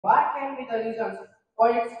and with the reasons for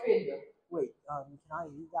its failure. Wait, can I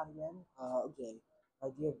read that again? Okay.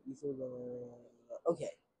 Idea of ether. Okay.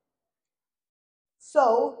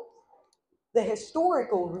 So, the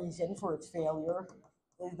historical reason for its failure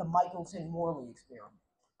is the Michelson-Morley experiment.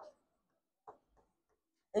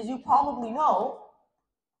 As you probably know,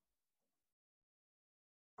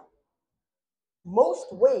 most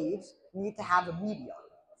waves need to have a medium.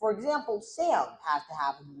 For example, sand has to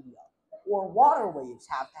have a medium, or water waves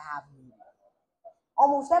have to have a medium.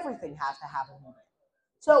 Almost everything has to have a medium.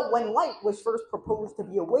 So when light was first proposed to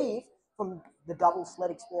be a wave from the double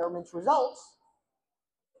slit experiment's results,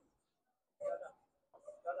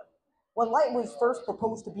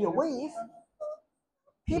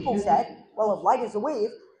 people said, well, if light is a wave,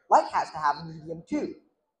 light has to have a medium too.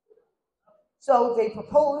 So they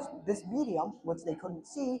proposed this medium, which they couldn't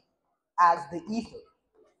see, as the ether.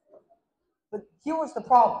 But here was the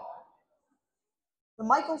problem. The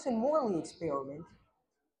Michelson-Morley experiment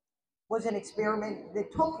was an experiment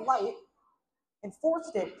that took light and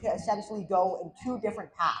forced it to essentially go in two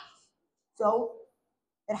different paths. So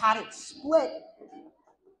it had it split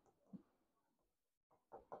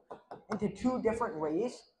into two different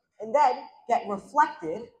rays and then get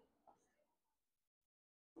reflected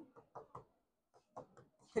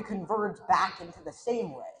to converge back into the same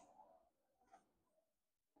ray.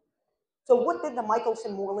 So what did the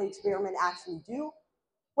Michelson-Morley experiment actually do?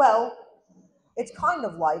 Well, it's kind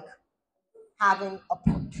of like having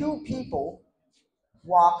two people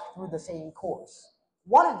walk through the same course.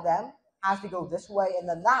 One of them has to go this way and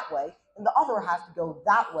then that way, and the other has to go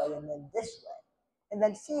that way and then this way. And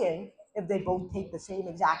then seeing if they both take the same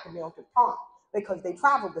exact amount of time, because they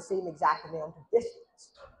traveled the same exact amount of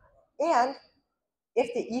distance. And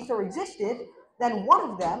if the ether existed, then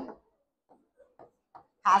one of them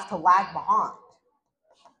has to lag behind,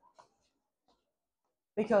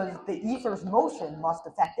 because the ether's motion must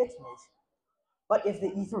affect its motion. But if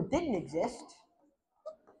the ether didn't exist,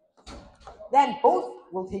 then both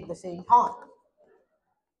will take the same time.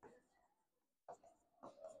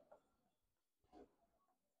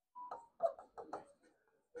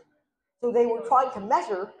 So they were trying to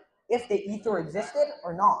measure if the ether existed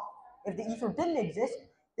or not. If the ether didn't exist,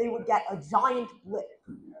 they would get a giant blip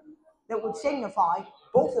that would signify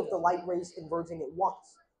both of the light rays converging at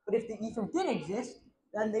once. But if the ether did exist,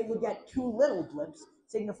 then they would get two little blips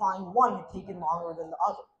signifying one had taken longer than the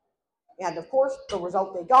other. And of course, the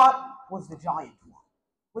result they got was the giant one,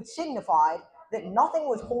 which signified that nothing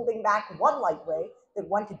was holding back one light ray that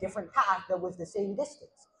went a different path that was the same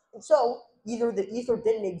distance. And so either the ether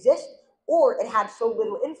didn't exist or it had so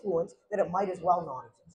little influence that it might as well not exist.